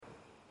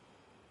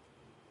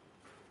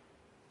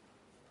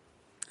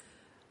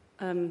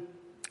An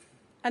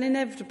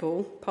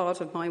inevitable part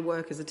of my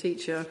work as a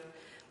teacher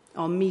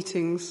are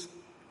meetings.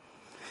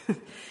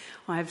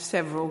 I have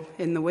several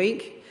in the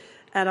week,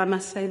 and I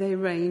must say they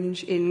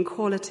range in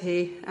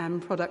quality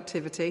and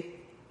productivity.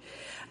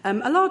 A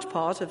large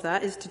part of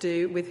that is to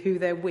do with who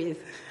they're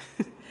with.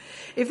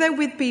 If they're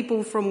with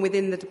people from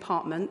within the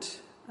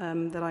department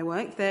that I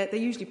work, they're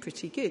usually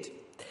pretty good.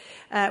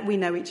 We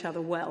know each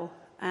other well,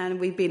 and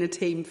we've been a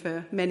team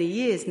for many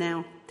years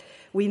now.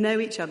 We know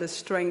each other's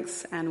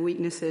strengths and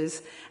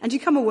weaknesses, and you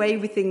come away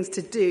with things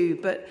to do,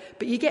 but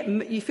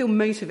you feel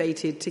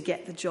motivated to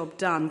get the job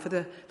done for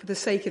the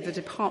sake of the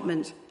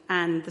department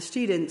and the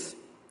students.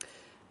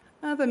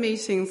 Other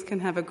meetings can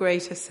have a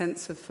greater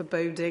sense of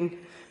foreboding.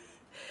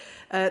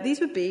 These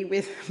would be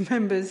with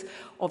members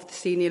of the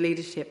senior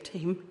leadership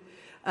team.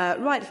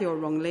 Rightly or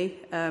wrongly,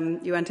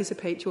 you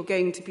anticipate you're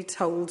going to be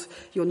told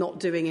you're not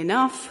doing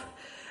enough,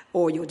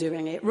 or you're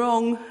doing it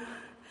wrong,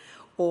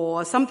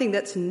 or something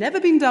that's never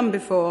been done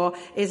before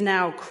is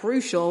now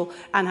crucial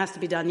and has to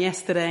be done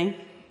yesterday.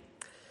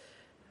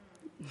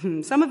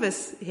 Some of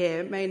us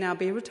here may now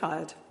be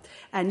retired,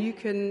 and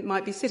you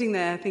might be sitting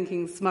there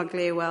thinking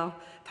smugly, well,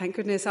 thank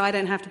goodness I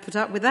don't have to put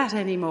up with that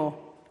anymore.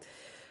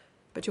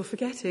 But you're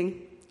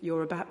forgetting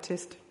you're a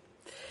Baptist.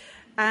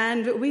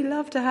 And we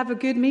love to have a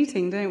good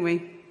meeting, don't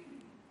we?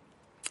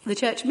 The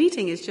church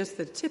meeting is just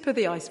the tip of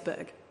the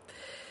iceberg.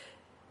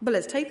 But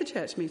let's take the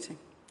church meeting.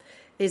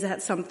 Is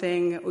that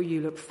something you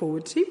look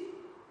forward to?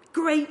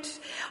 Great.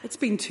 It's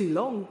been too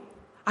long.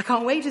 I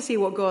can't wait to see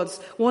what God's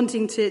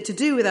wanting to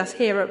do with us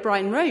here at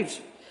Brighton Road.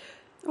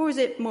 Or is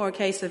it more a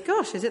case of,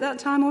 gosh, is it that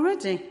time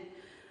already?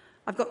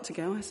 I've got to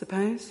go, I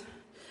suppose.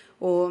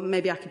 Or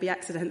maybe I could be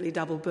accidentally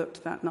double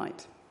booked that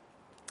night.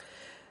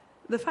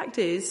 The fact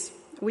is,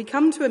 we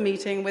come to a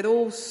meeting with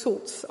all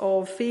sorts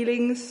of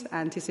feelings,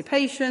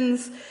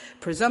 anticipations,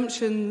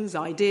 presumptions,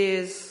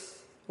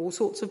 ideas, all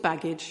sorts of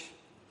baggage.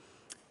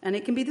 And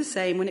it can be the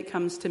same when it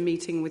comes to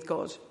meeting with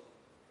God.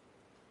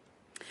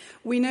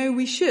 We know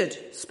we should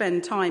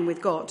spend time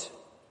with God,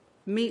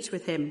 meet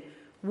with him,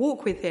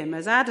 walk with him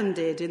as Adam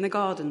did in the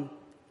garden.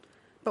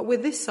 But we're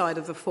this side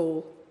of the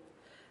fall,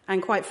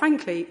 and quite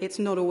frankly, it's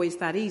not always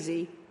that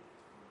easy.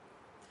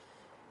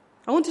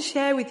 I want to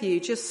share with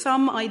you just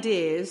some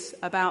ideas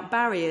about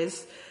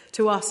barriers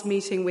to us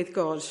meeting with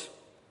God.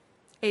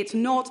 It's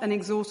not an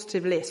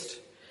exhaustive list.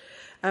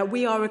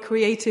 We are a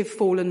creative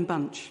fallen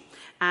bunch.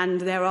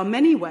 And there are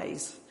many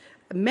ways,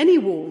 many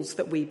walls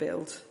that we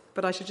build,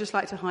 but I should just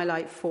like to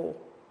highlight 4.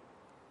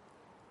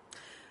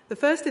 The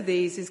first of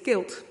these is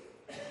guilt.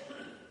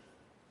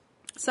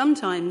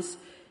 Sometimes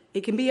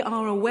it can be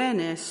our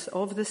awareness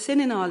of the sin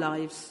in our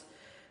lives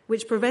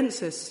which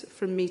prevents us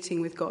from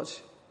meeting with God.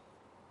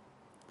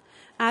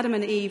 Adam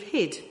and Eve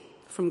hid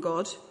from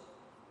God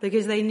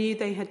because they knew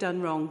they had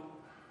done wrong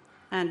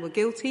and were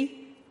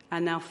guilty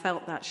and now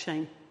felt that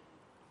shame.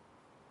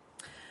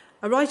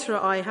 A writer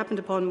I happened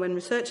upon when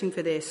researching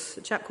for this,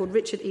 a chap called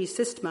Richard E.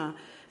 Sistma,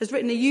 has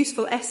written a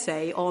useful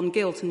essay on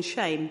guilt and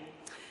shame.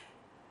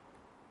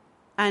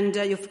 And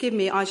you'll forgive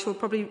me,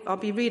 I'll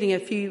be reading a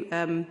few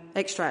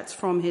extracts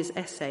from his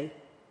essay,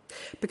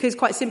 because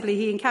quite simply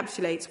he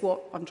encapsulates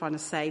what I'm trying to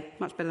say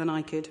much better than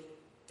I could.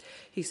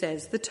 He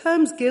says, the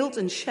terms guilt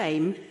and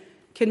shame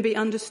can be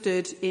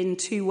understood in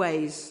 2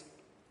 ways.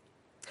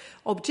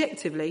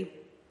 Objectively,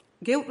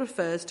 guilt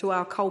refers to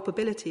our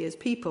culpability as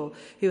people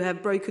who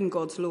have broken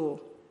God's law,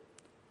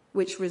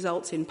 which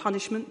results in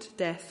punishment,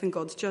 death, and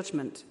God's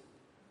judgment.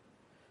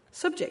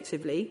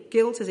 Subjectively,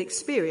 guilt is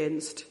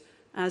experienced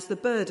as the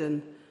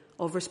burden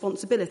of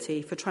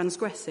responsibility for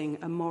transgressing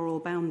a moral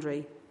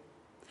boundary.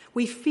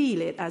 We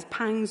feel it as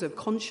pangs of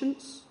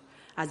conscience,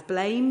 as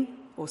blame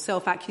or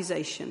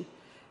self-accusation,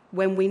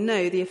 when we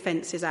know the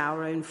offence is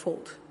our own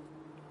fault.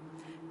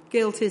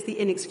 Guilt is the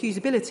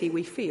inexcusability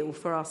we feel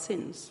for our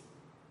sins.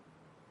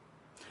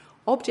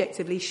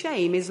 Objectively,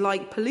 shame is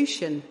like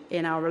pollution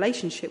in our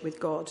relationship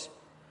with God.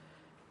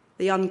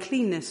 The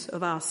uncleanness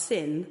of our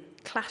sin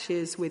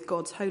clashes with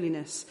God's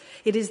holiness.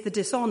 It is the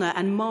dishonour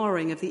and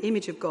marring of the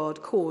image of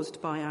God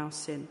caused by our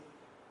sin.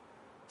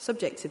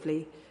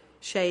 Subjectively,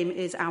 shame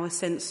is our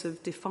sense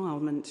of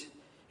defilement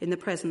in the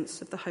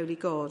presence of the holy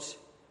God.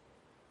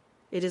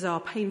 It is our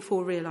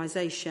painful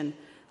realisation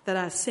that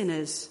as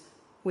sinners,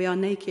 we are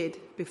naked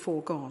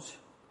before God.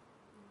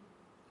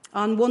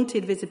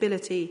 Unwanted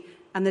visibility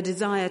and the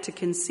desire to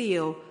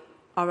conceal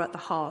are at the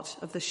heart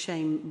of the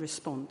shame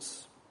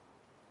response.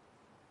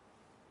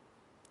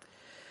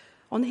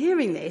 On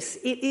hearing this,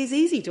 it is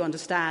easy to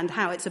understand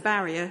how it's a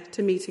barrier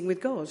to meeting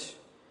with God.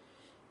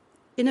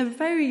 In a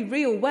very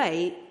real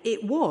way,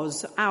 it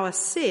was our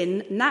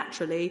sin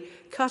naturally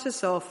cut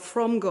us off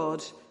from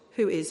God,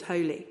 who is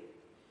holy.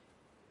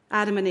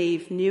 Adam and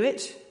Eve knew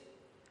it.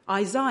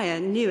 Isaiah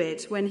knew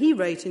it when he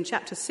wrote in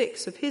chapter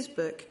 6 of his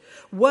book,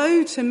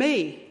 "Woe to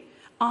me!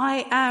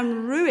 I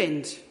am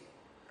ruined,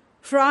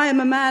 for I am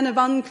a man of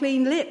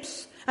unclean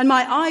lips, and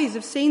my eyes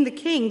have seen the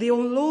King, the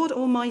Lord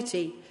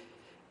Almighty."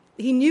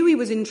 He knew he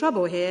was in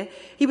trouble here.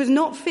 He was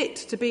not fit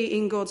to be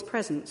in God's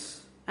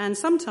presence. And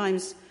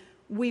sometimes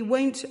we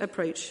won't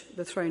approach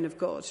the throne of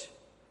God.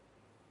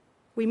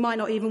 We might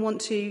not even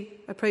want to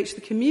approach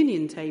the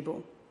communion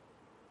table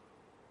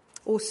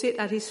or sit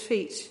at his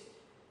feet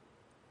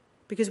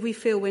because we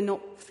feel we're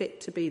not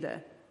fit to be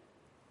there.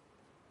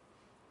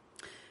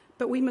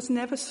 But we must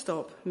never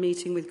stop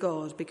meeting with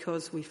God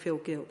because we feel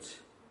guilt.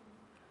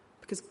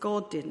 Because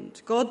God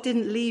didn't. God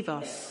didn't leave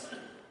us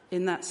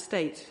in that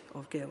state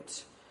of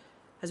guilt.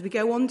 As we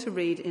go on to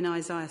read in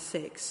Isaiah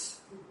 6.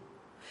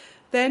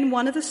 Then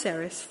one of the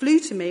seraphs flew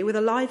to me with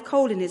a live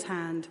coal in his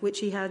hand, which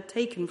he had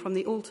taken from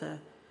the altar.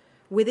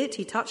 With it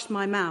he touched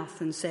my mouth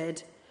and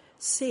said,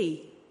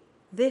 "See,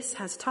 this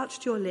has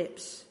touched your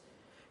lips.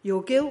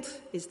 Your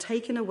guilt is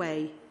taken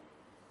away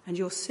and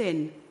your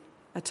sin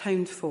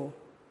atoned for."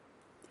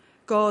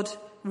 God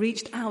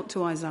reached out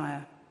to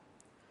Isaiah.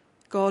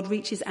 God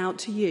reaches out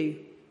to you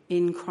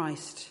in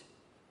Christ.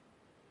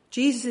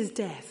 Jesus'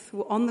 death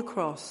on the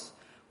cross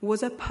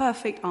was a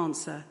perfect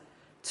answer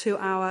to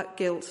our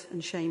guilt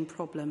and shame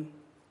problem.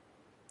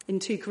 In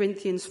 2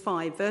 Corinthians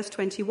 5, verse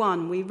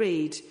 21, we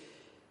read,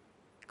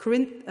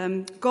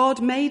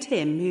 God made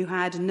him who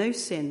had no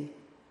sin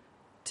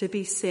to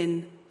be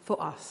sin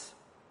for us,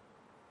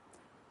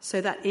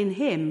 so that in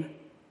him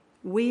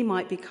we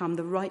might become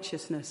the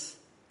righteousness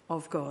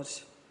of God.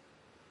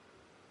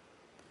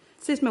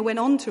 Sisma went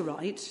on to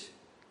write,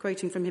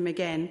 quoting from him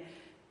again,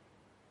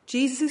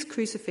 Jesus'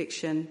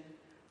 crucifixion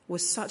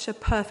was such a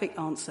perfect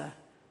answer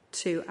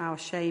to our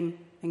shame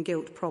and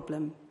guilt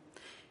problem.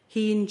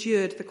 He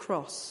endured the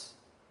cross,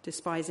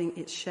 despising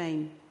its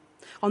shame.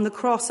 On the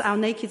cross, our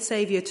naked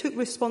Saviour took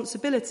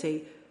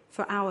responsibility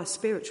for our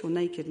spiritual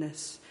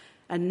nakedness.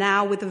 And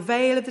now, with the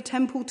veil of the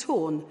temple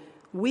torn,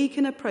 we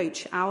can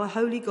approach our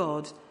holy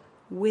God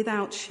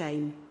without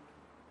shame.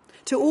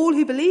 To all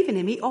who believe in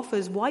him, he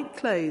offers white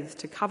clothes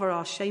to cover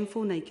our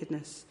shameful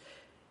nakedness.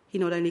 He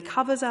not only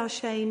covers our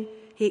shame,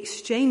 he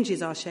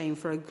exchanges our shame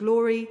for a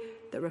glory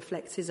that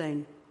reflects his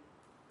own.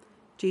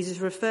 Jesus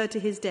referred to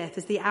his death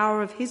as the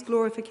hour of his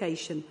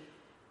glorification.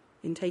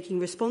 In taking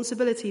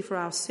responsibility for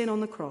our sin on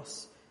the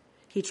cross,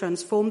 he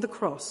transformed the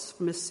cross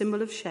from a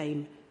symbol of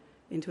shame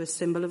into a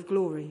symbol of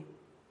glory.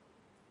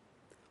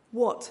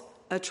 What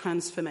a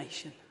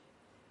transformation.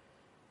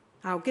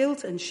 Our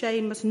guilt and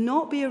shame must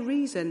not be a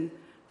reason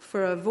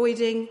for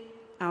avoiding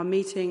our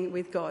meeting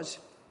with God.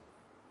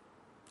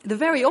 The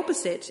very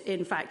opposite,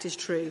 in fact, is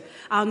true.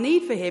 Our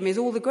need for him is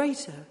all the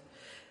greater.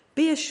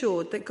 Be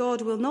assured that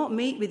God will not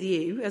meet with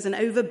you as an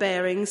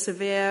overbearing,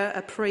 severe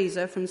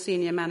appraiser from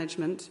senior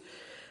management,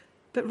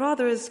 but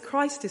rather as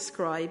Christ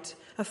described,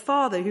 a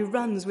father who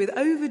runs with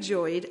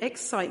overjoyed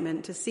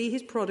excitement to see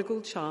his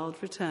prodigal child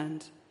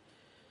returned.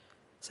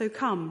 So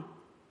come,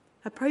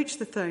 approach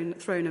the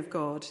throne of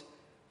God.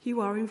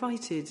 You are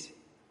invited.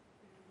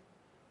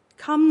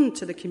 Come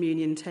to the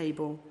communion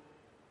table,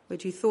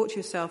 which you thought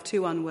yourself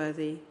too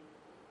unworthy.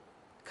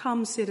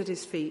 Come sit at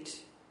his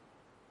feet,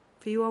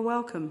 for you are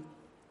welcome.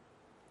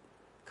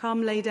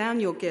 Come lay down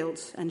your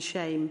guilt and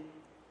shame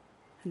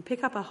and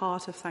pick up a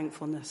heart of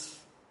thankfulness.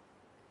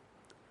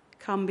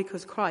 Come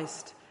because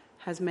Christ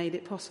has made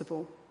it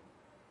possible.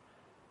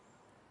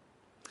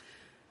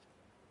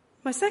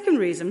 My second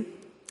reason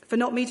for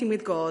not meeting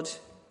with God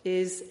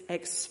is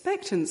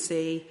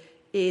expectancy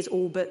is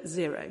all but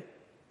zero.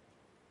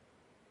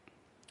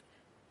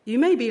 You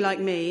may be like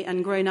me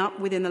and grown up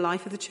within the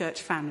life of the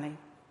church family.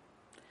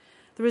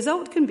 The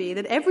result can be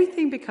that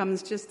everything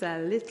becomes just a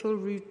little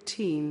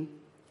routine.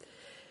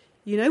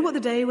 You know what the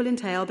day will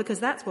entail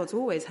because that's what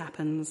always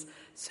happens.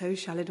 So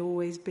shall it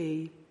always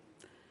be.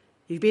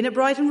 You've been at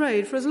Brighton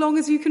Road for as long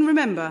as you can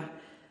remember.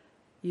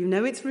 You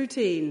know it's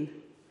routine.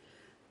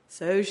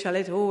 So shall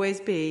it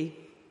always be.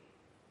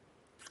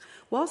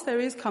 Whilst there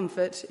is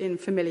comfort in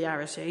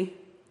familiarity,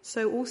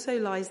 so also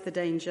lies the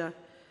danger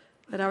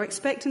that our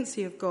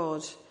expectancy of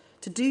God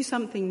to do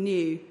something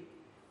new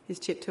is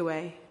chipped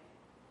away.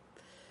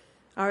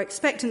 Our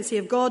expectancy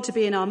of God to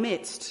be in our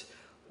midst,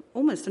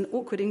 almost an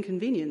awkward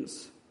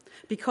inconvenience,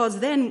 because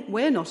then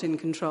we're not in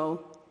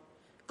control.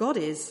 God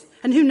is,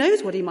 and who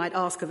knows what he might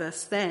ask of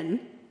us then.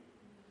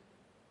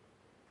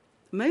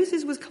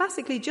 Moses was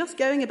classically just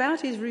going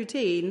about his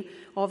routine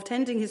of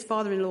tending his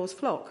father-in-law's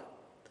flock.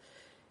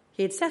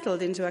 He had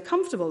settled into a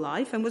comfortable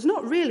life and was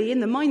not really in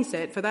the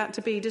mindset for that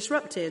to be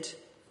disrupted.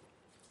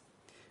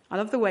 I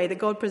love the way that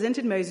God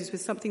presented Moses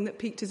with something that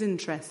piqued his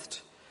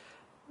interest,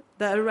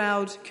 that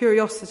aroused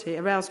curiosity,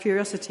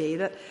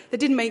 that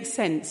didn't make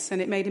sense,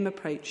 and it made him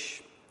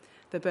approach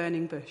the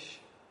burning bush.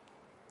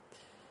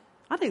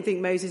 I don't think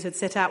Moses had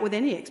set out with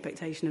any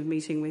expectation of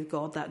meeting with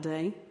God that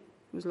day.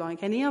 It was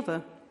like any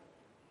other.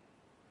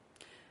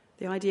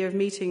 The idea of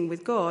meeting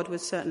with God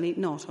was certainly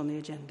not on the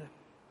agenda.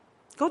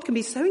 God can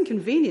be so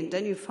inconvenient,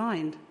 don't you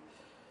find?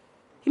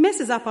 He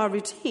messes up our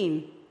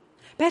routine.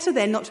 Better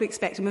then not to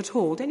expect him at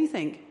all, don't you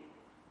think?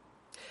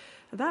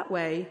 That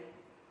way,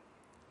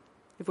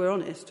 if we're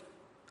honest,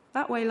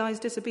 that way lies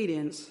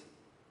disobedience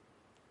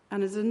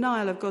and a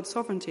denial of God's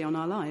sovereignty on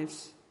our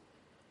lives.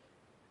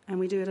 And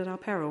we do it at our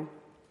peril.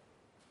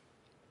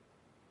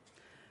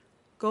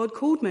 God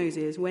called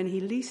Moses when he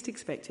least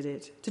expected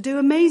it, to do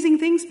amazing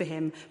things for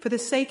him, for the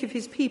sake of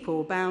his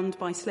people bound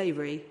by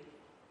slavery.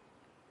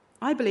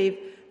 I believe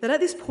that at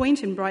this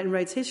point in Brighton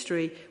Road's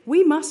history,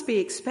 we must be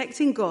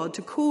expecting God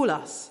to call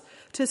us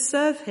to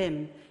serve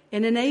him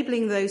in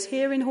enabling those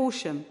here in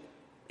Horsham,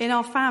 in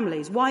our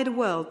families, wider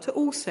world, to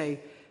also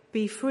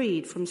be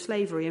freed from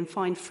slavery and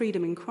find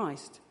freedom in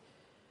Christ,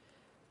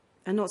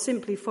 and not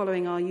simply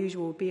following our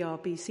usual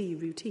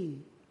BRBC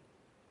routine.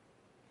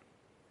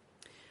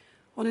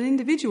 On an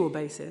individual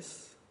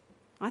basis,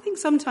 I think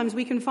sometimes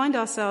we can find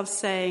ourselves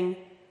saying,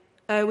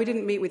 oh, we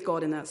didn't meet with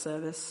God in that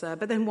service,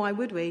 but then why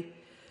would we?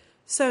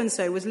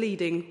 So-and-so was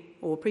leading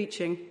or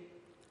preaching.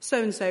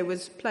 So-and-so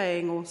was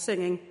playing or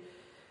singing.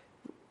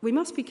 We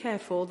must be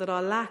careful that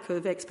our lack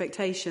of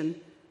expectation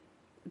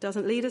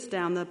doesn't lead us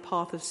down the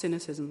path of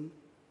cynicism.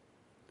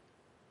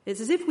 It's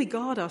as if we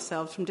guard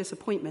ourselves from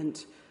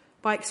disappointment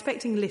by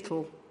expecting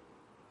little,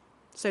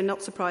 so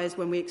not surprised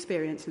when we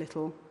experience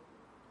little.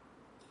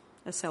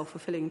 A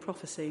self-fulfilling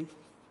prophecy.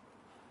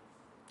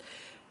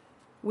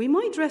 We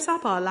might dress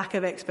up our lack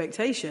of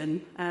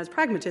expectation as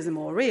pragmatism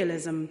or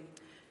realism.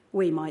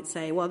 We might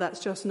say, well,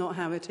 that's just not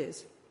how it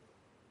is.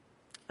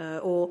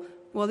 Or,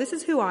 well, this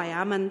is who I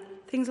am, and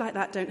things like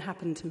that don't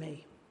happen to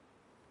me.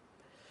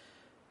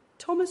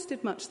 Thomas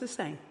did much the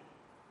same.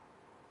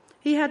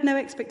 He had no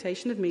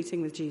expectation of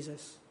meeting with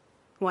Jesus.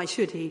 Why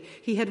should he?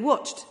 He had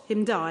watched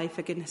him die,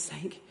 for goodness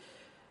sake.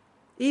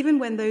 Even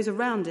when those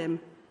around him,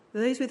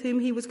 those with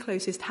whom he was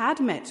closest, had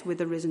met with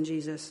the risen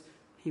Jesus,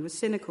 he was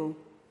cynical.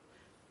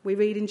 We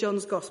read in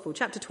John's Gospel,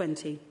 chapter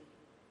 20.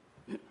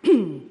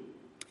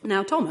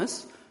 Now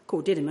Thomas,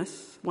 called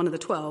Didymus, one of the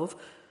 12,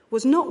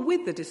 was not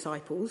with the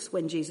disciples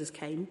when Jesus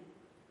came.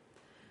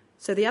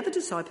 So the other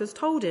disciples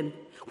told him,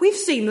 "We've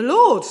seen the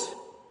Lord."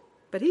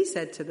 But he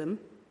said to them,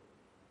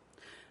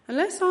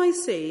 "Unless I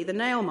see the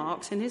nail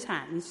marks in his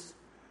hands,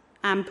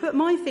 and put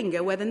my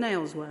finger where the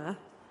nails were,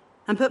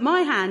 and put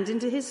my hand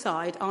into his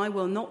side, I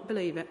will not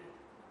believe it."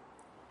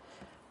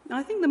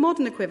 I think the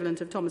modern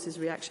equivalent of Thomas's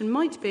reaction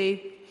might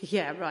be,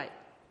 yeah, right.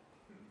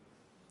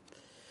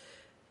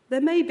 There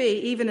may be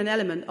even an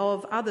element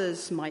of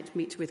others might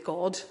meet with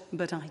God,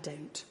 but I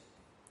don't.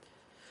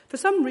 For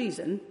some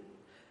reason,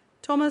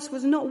 Thomas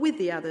was not with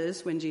the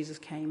others when Jesus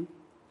came,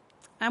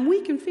 and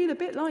we can feel a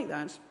bit like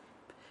that.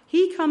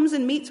 He comes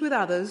and meets with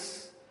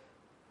others,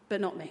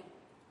 but not me.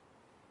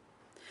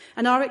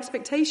 And our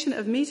expectation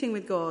of meeting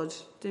with God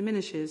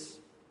diminishes.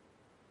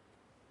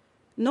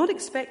 Not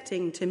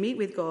expecting to meet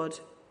with God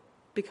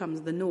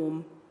becomes the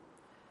norm,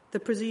 the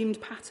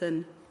presumed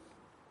pattern,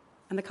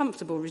 and the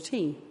comfortable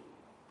routine.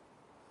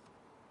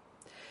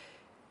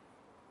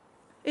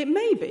 It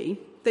may be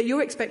that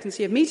your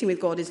expectancy of meeting with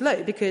God is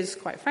low because,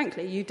 quite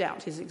frankly, you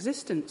doubt his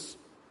existence.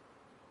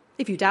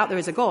 If you doubt there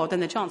is a God,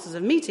 then the chances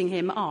of meeting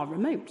him are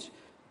remote,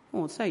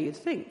 or so you'd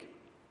think.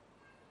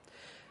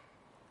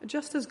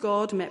 Just as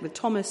God met with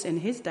Thomas in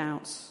his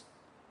doubts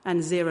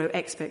and zero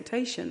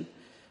expectation,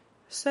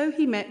 so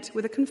he met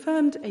with a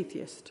confirmed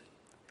atheist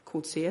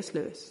called C.S.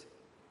 Lewis.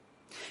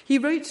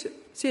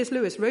 C.S.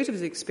 Lewis wrote of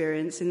his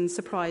experience in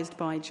Surprised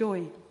by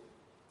Joy.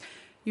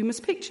 "You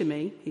must picture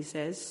me," he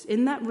says,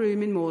 "in that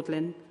room in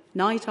Magdalen,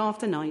 night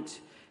after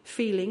night,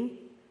 feeling,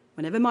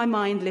 whenever my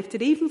mind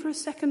lifted even for a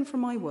second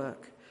from my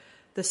work,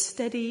 the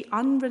steady,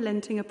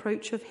 unrelenting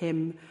approach of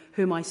him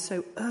whom I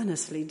so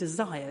earnestly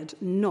desired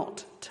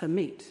not to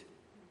meet."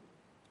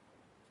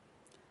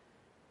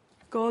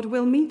 God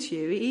will meet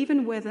you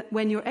even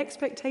when your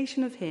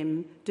expectation of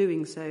him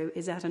doing so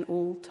is at an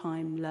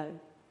all-time low.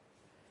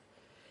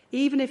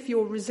 Even if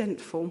you're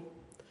resentful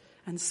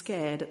and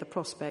scared at the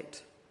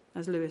prospect,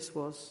 as Lewis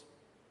was.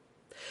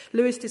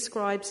 Lewis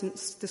describes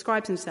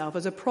himself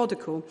as a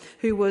prodigal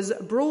who was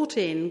brought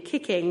in,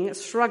 kicking,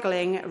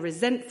 struggling,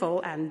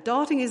 resentful, and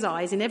darting his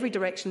eyes in every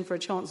direction for a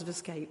chance of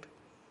escape.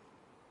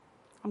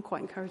 I'm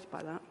quite encouraged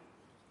by that.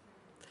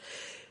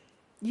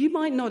 You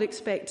might not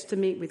expect to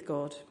meet with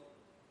God.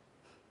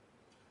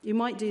 You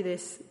might do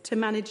this to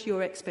manage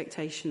your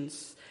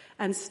expectations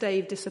and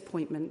stave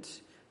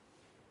disappointment.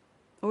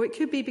 Or it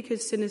could be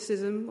because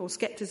cynicism or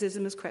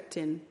skepticism has crept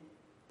in.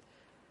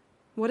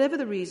 Whatever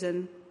the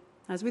reason,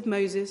 as with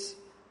Moses,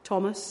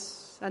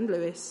 Thomas, and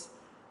Lewis,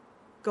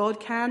 God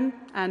can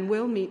and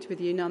will meet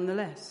with you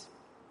nonetheless.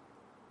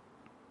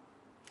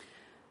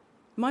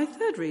 My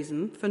third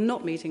reason for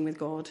not meeting with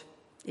God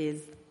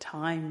is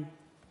time.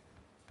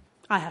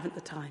 I haven't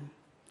the time.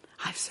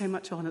 I have so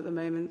much on at the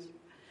moment.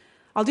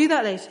 I'll do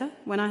that later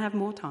when I have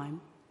more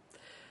time.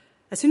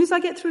 As soon as I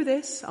get through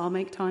this, I'll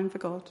make time for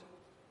God.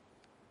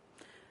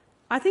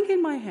 I think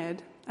in my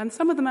head, and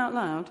some of them out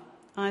loud,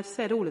 I've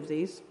said all of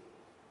these.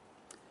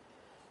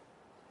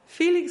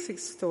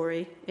 Felix's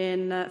story,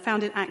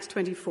 found in Acts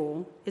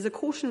 24, is a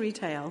cautionary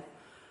tale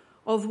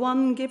of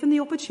one given the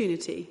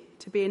opportunity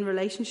to be in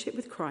relationship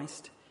with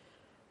Christ,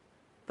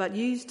 but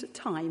used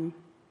time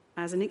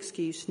as an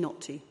excuse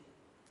not to.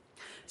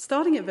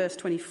 Starting at verse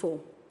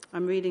 24,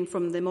 I'm reading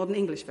from the Modern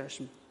English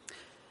Version.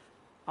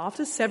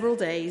 "After several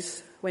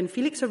days, when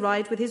Felix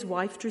arrived with his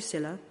wife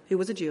Drusilla, who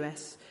was a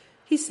Jewess,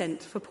 he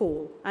sent for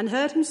Paul and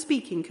heard him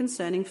speaking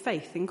concerning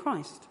faith in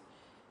Christ.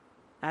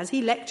 As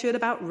he lectured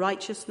about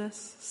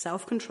righteousness,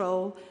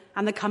 self-control,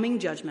 and the coming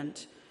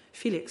judgment,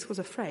 Felix was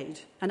afraid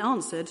and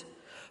answered,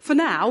 "For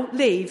now,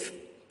 leave.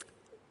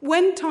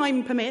 When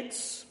time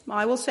permits,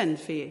 I will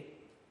send for you."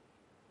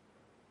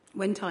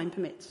 When time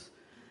permits,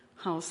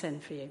 I'll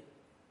send for you.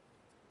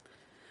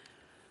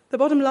 The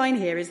bottom line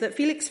here is that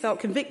Felix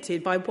felt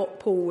convicted by what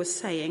Paul was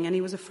saying, and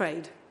he was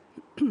afraid.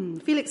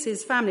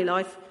 Felix's family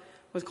life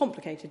was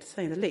complicated, to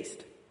say the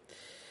least.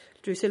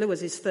 Drusilla was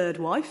his third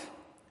wife,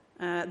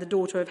 the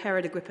daughter of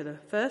Herod Agrippa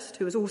I,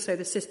 who was also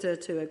the sister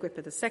to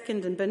Agrippa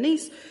II, and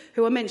Bernice,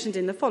 who are mentioned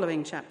in the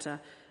following chapter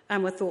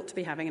and were thought to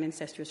be having an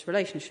incestuous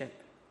relationship.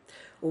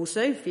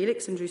 Also,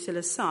 Felix and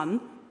Drusilla's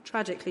son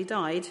tragically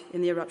died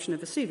in the eruption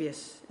of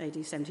Vesuvius,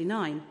 AD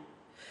 79.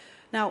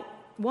 Now,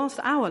 whilst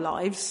our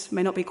lives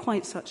may not be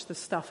quite such the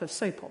stuff of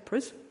soap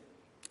operas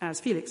as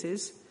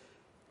Felix's,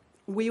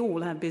 we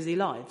all have busy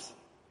lives.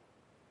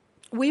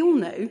 We all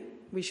know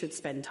we should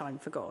spend time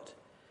for God.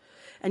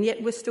 And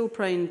yet we're still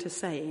prone to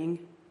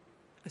saying,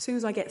 as soon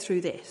as I get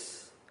through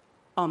this,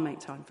 I'll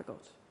make time for God.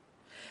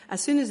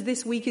 As soon as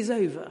this week is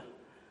over,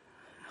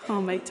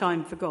 I'll make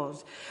time for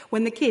God.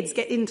 When the kids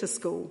get into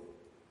school,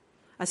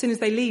 as soon as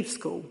they leave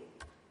school,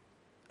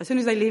 as soon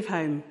as they leave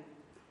home,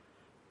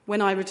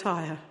 when I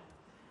retire,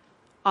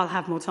 I'll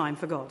have more time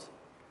for God.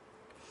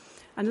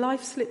 And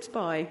life slips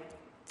by,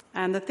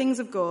 and the things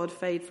of God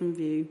fade from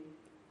view.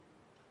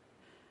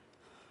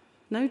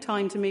 No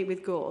time to meet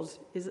with God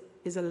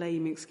is a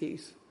lame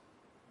excuse.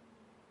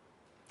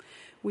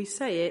 We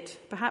say it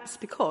perhaps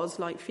because,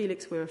 like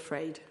Felix, we're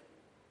afraid.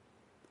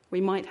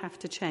 We might have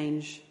to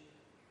change,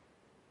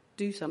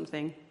 do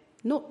something,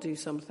 not do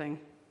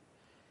something.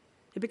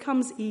 It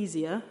becomes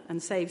easier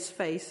and saves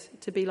face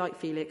to be like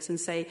Felix and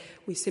say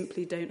we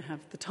simply don't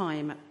have the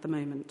time at the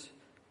moment.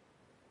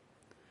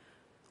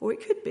 Or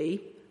it could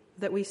be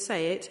that we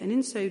say it and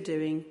in so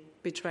doing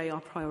betray our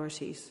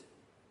priorities.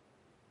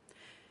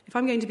 If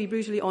I'm going to be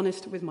brutally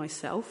honest with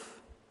myself,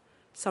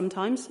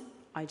 sometimes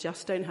I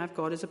just don't have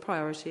God as a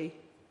priority.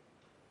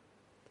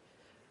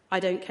 I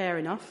don't care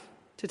enough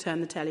to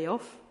turn the telly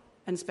off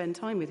and spend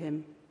time with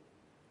him.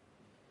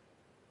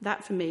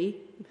 That, for me,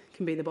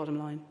 can be the bottom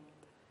line.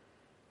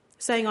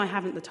 Saying I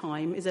haven't the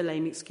time is a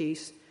lame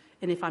excuse,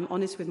 and if I'm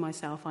honest with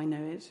myself, I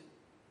know it.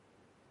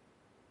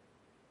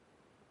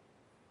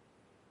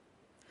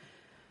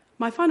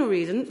 My final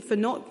reason for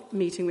not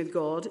meeting with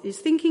God is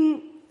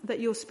thinking that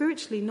you're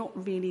spiritually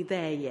not really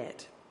there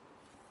yet.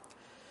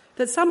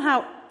 That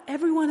somehow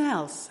everyone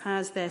else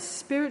has their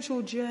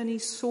spiritual journey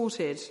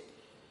sorted.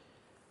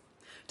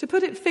 To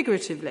put it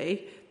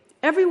figuratively,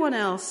 everyone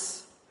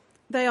else,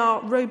 they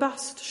are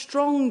robust,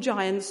 strong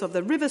giants of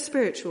the river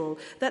spiritual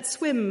that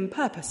swim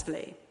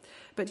purposefully.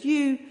 But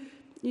you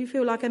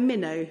feel like a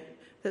minnow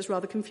that's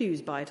rather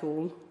confused by it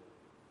all.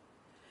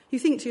 You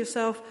think to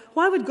yourself,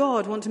 why would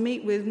God want to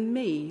meet with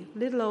me,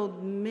 little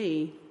old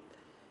me?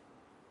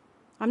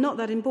 I'm not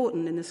that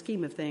important in the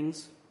scheme of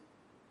things.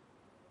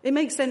 It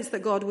makes sense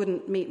that God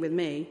wouldn't meet with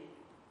me.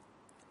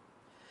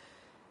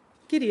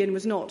 Gideon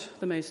was not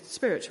the most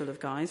spiritual of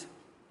guys.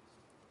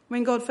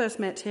 When God first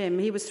met him,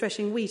 he was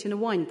threshing wheat in a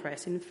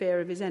winepress in fear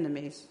of his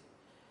enemies.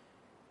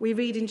 We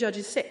read in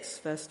Judges 6,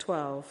 verse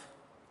 12.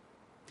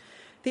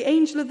 The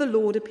angel of the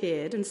Lord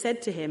appeared and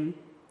said to him,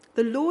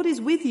 "The Lord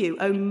is with you,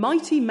 O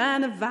mighty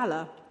man of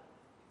valor."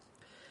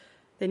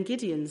 Then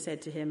Gideon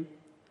said to him,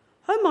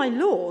 "Oh, my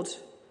Lord,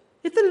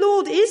 if the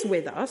Lord is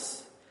with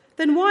us,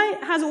 then why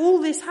has all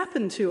this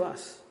happened to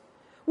us?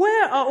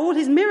 Where are all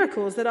his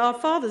miracles that our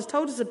fathers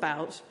told us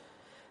about?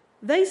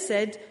 They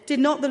said, 'Did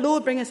not the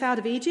Lord bring us out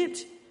of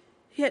Egypt?'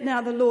 Yet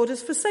now the Lord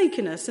has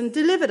forsaken us and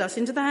delivered us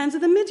into the hands of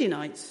the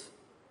Midianites."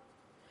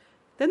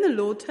 Then the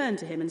Lord turned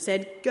to him and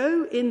said,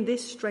 "Go in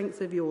this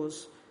strength of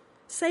yours.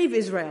 Save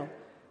Israel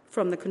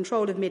from the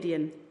control of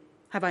Midian.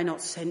 Have I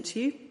not sent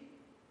you?"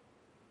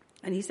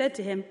 And he said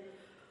to him,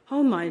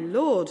 "Oh, my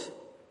Lord,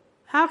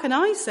 how can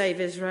I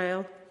save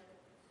Israel?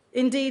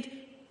 Indeed,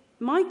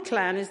 my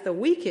clan is the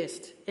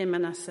weakest in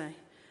Manasseh,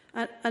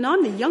 and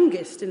I'm the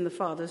youngest in the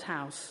father's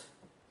house."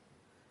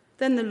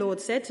 Then the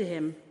Lord said to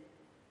him,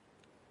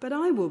 "But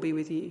I will be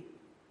with you."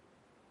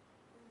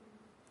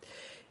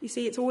 You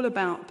see, it's all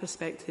about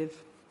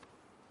perspective.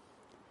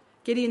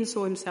 Gideon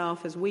saw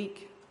himself as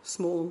weak,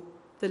 small,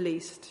 the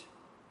least,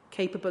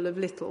 capable of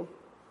little.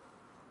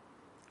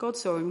 God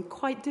saw him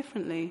quite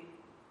differently.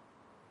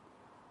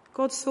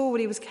 God saw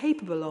what he was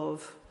capable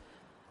of.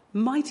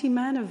 Mighty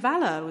man of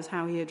valor was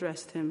how he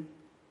addressed him.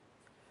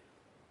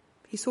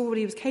 He saw what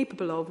he was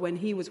capable of when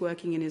he was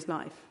working in his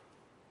life.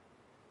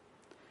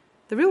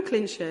 The real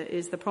clincher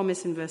is the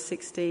promise in verse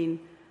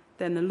 16.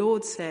 Then the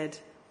Lord said,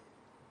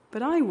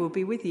 "But I will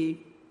be with you."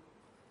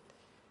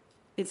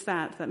 It's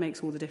that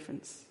makes all the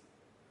difference.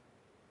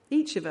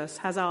 Each of us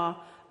has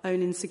our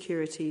own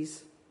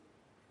insecurities.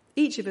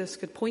 Each of us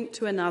could point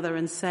to another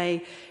and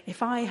say,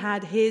 if I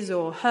had his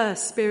or her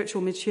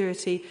spiritual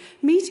maturity,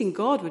 meeting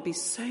God would be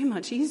so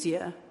much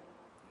easier.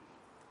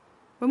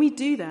 When we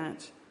do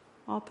that,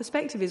 Our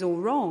perspective is all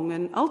wrong,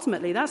 and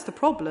ultimately that's the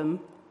problem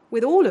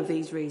with all of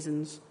these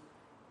reasons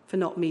for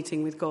not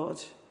meeting with God.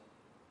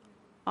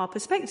 Our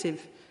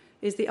perspective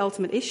is the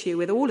ultimate issue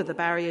with all of the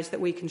barriers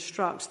that we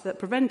construct that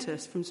prevent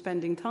us from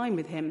spending time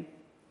with him.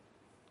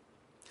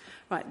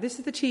 Right, this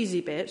is the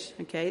cheesy bit,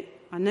 okay?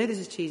 I know this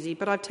is cheesy,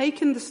 but I've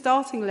taken the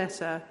starting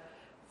letter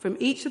from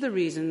each of the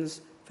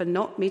reasons for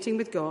not meeting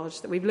with God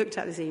that we've looked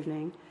at this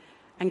evening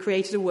and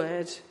created a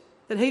word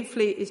that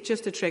hopefully is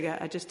just a trigger,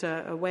 just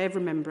a way of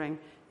remembering.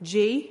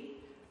 G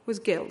was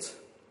guilt.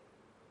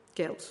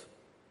 Guilt.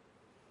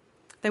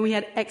 Then we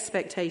had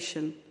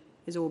expectation,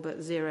 is all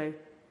but 0.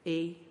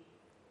 E.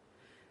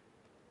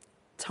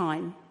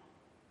 Time.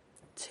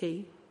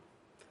 T.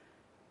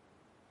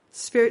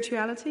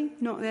 Spirituality,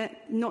 not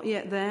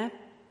yet there.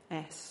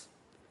 S.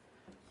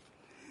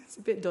 It's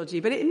a bit dodgy,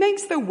 but it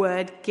makes the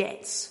word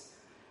gets.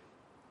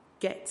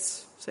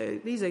 Gets. So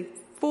these are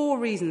 4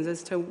 reasons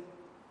as to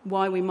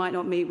why we might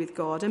not meet with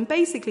God. And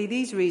basically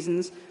these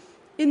reasons,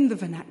 in the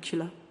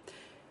vernacular,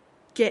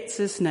 gets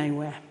us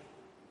nowhere.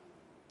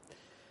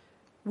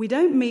 We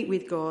don't meet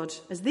with God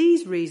as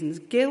these reasons,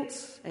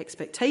 guilt,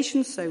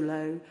 expectations so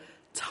low,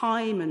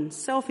 time and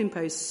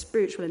self-imposed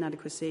spiritual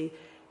inadequacy,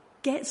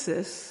 gets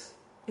us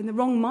in the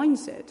wrong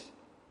mindset.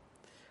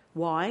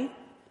 Why?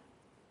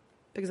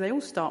 Because they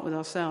all start with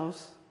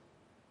ourselves.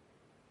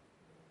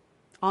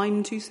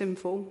 I'm too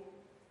sinful.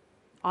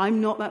 I'm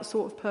not that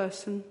sort of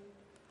person.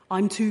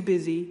 I'm too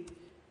busy.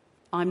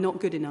 I'm not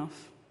good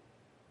enough.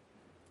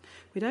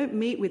 We don't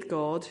meet with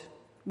God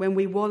when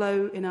we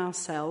wallow in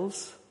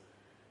ourselves,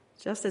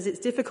 just as it's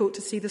difficult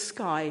to see the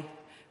sky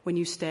when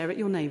you stare at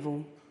your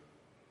navel.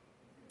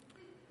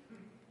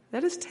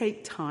 Let us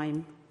take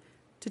time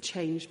to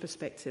change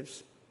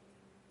perspectives.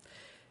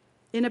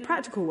 In a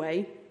practical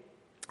way,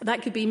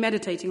 that could be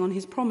meditating on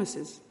his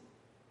promises.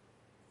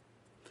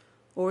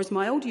 Or as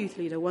my old youth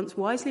leader once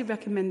wisely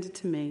recommended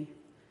to me,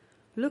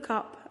 look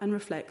up and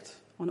reflect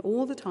on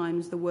all the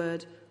times the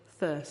word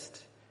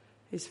thirst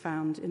is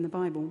found in the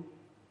Bible.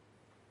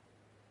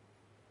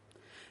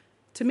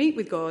 To meet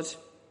with God,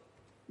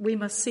 we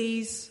must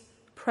seize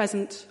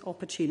present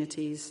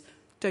opportunities.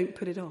 Don't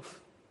put it off.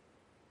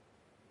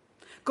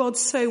 God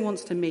so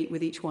wants to meet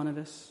with each one of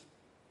us.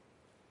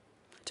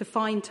 To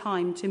find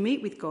time to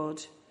meet with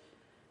God,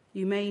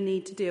 you may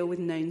need to deal with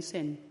known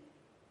sin.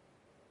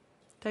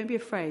 Don't be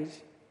afraid.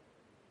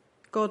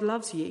 God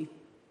loves you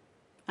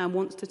and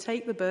wants to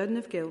take the burden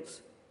of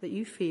guilt that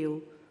you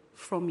feel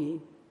from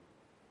you.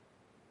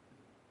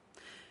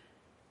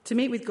 To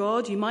meet with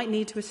God, you might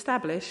need to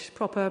establish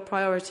proper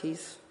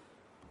priorities.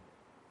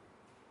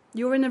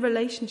 You're in a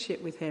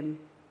relationship with him.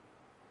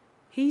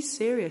 He's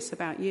serious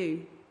about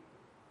you.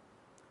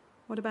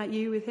 What about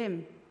you with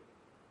him?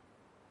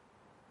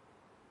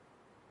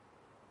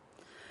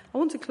 I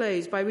want to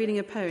close by reading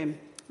a poem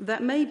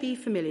that may be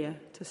familiar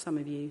to some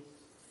of you.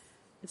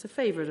 It's a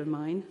favourite of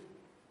mine.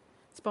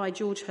 It's by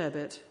George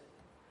Herbert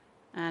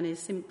and is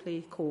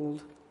simply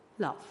called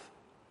Love.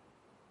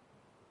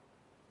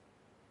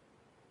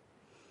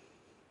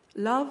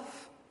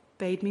 Love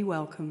bade me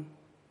welcome,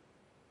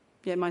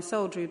 yet my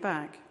soul drew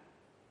back,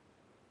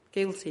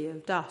 guilty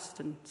of dust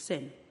and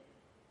sin.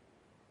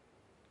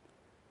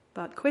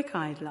 But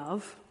quick-eyed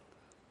love,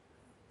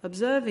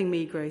 observing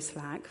me grow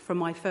slack from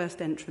my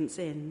first entrance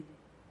in,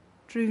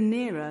 drew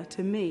nearer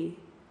to me,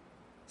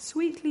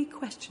 sweetly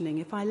questioning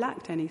if I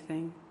lacked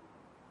anything.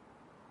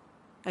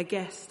 A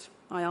guest,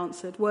 I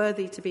answered,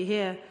 worthy to be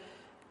here.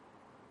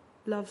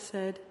 Love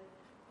said,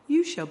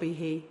 you shall be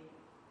he.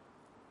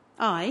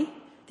 I,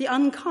 the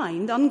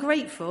unkind,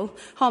 ungrateful,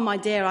 oh, my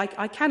dear,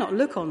 I cannot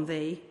look on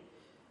thee.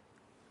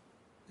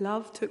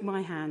 Love took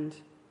my hand,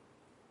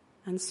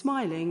 and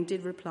smiling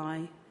did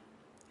reply,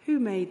 who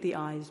made the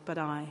eyes but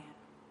I?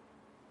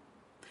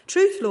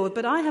 Truth, Lord,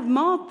 but I have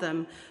marred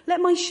them. Let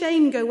my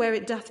shame go where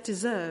it doth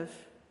deserve.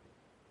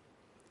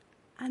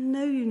 And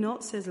know you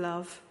not, says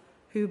Love,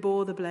 who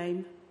bore the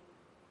blame?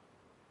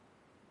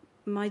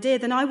 My dear,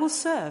 then I will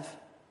serve.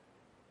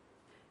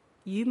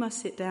 You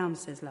must sit down,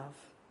 says Love,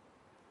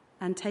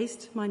 and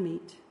taste my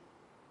meat.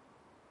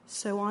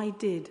 So I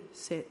did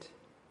sit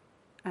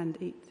and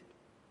eat.